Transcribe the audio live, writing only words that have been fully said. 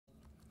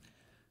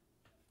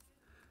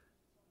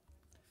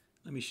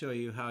Let me show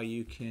you how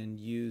you can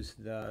use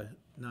the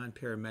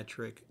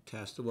nonparametric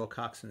test, the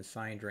Wilcoxen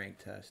Signed Rank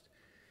Test.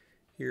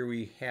 Here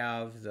we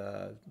have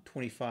the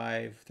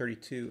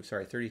 32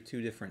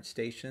 different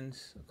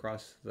stations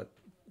across the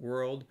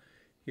world.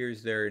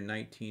 Here's their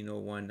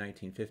 1901,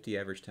 1950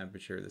 average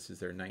temperature. This is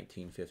their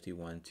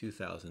 1951,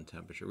 2000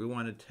 temperature. We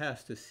want to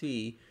test to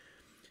see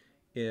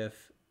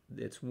if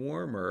it's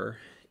warmer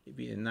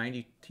in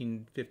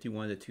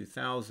 1951 to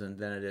 2000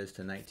 than it is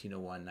to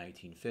 1901,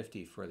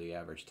 1950 for the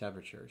average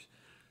temperatures.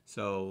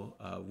 So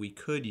we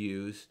could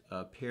use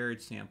a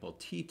paired sample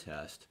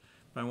t-test,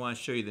 but I want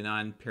to show you the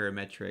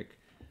nonparametric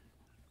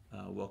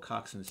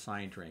Wilcoxen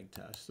Signed Rank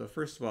Test. So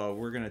first of all,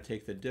 we're going to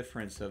take the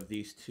difference of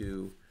these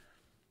two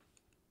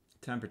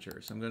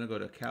temperatures. I'm going to go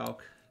to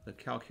the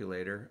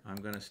calculator. I'm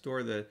going to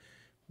store the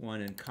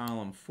one in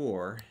column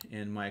 4,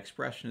 and my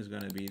expression is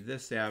going to be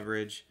this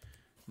average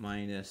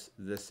minus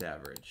this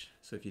average.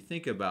 So if you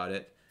think about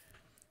it,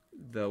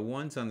 the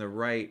ones on the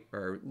right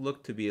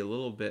look to be a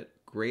little bit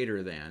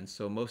greater than,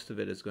 so most of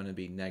it is going to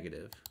be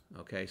negative.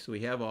 Okay, so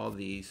we have all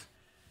these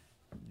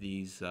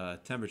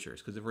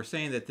temperatures, because if we're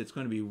saying that it's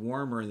going to be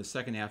warmer in the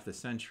second half of the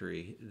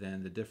century,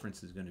 then the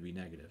difference is going to be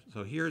negative.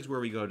 So here's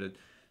where we go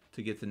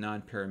to get the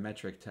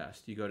nonparametric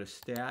test. You go to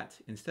stat.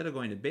 Instead of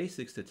going to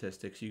basic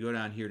statistics, you go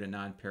down here to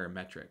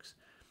nonparametrics,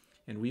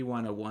 and we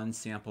want a one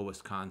sample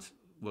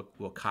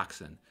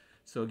Wilcoxen.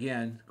 So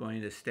again,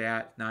 going to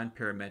stat,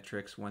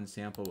 nonparametrics, one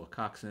sample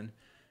Wilcoxen,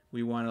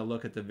 we want to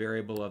look at the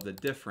variable of the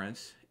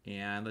difference,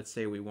 and let's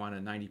say we want a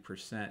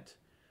 90%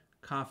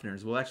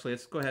 confidence. Well, actually,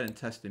 let's go ahead and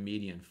test the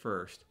median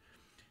first.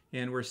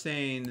 And we're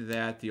saying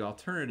that the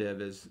alternative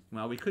is,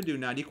 well, we could do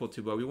not equal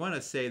to, but we want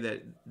to say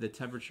that the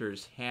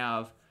temperatures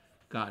have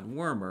gotten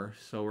warmer,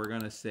 so we're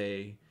going to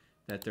say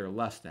that they're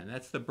less than.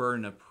 That's the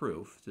burden of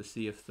proof, to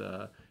see if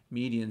the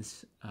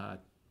median's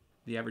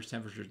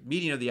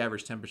median of the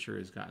average temperature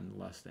has gotten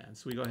less than.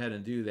 So we go ahead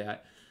and do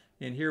that,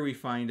 and here we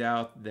find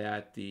out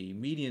that the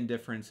median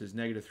difference is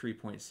negative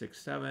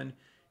 3.67.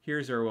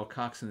 Here's our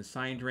Wilcoxen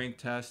Signed Rank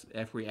Test.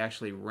 If we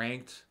actually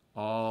ranked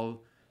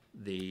all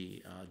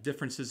the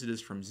differences, it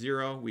is from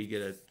 0. We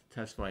get a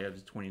test value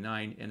of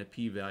 29 and a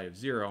p-value of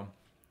 0.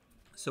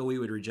 So we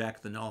would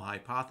reject the null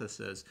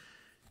hypothesis.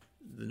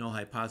 The null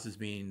hypothesis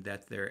being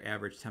that their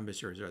average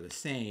temperatures are the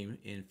same,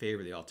 in favor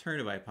of the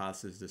alternative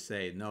hypothesis to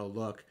say, no,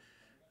 look,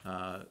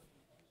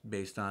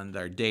 based on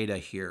our data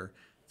here,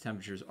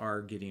 temperatures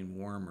are getting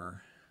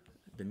warmer.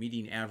 The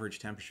median average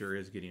temperature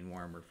is getting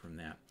warmer from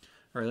that.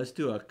 All right, let's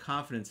do a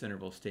confidence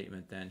interval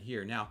statement then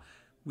here. Now,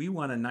 we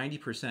want a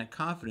 90%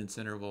 confidence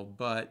interval,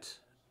 but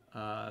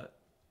the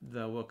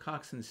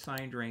Wilcoxen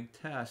Signed Rank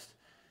Test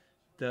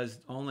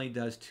only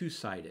does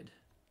two-sided.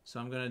 So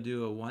I'm going to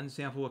do a one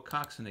sample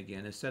Wilcoxen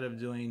again. Instead of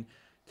doing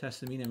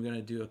test the mean, I'm going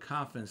to do a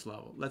confidence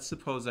level. Let's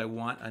suppose I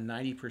want a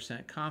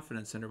 90%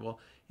 confidence interval.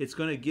 It's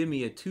going to give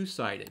me a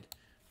two-sided.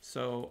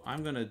 So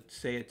I'm going to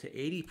say it to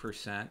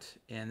 80%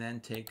 and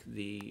then take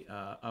the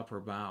upper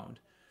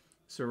bound.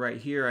 So right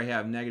here I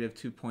have negative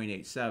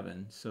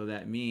 2.87. So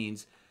that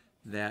means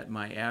that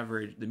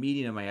the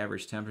median of my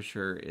average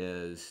temperature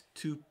is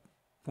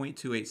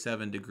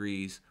 2.287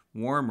 degrees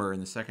warmer in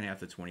the second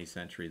half of the 20th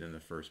century than the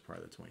first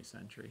part of the 20th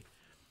century.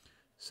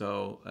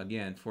 So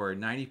again, for a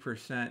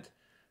 90%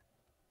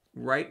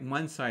 right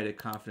one-sided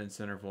confidence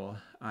interval,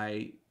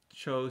 I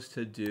chose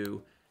to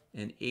do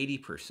an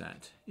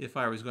 80%. If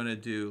I was going to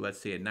do,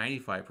 let's say, a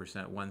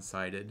 95%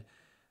 one-sided,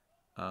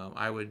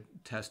 I would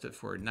test it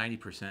for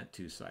 90%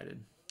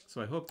 two-sided.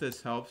 So I hope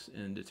this helps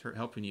in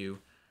helping you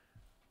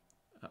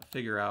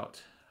figure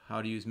out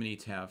how to use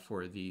Minitab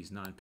for these non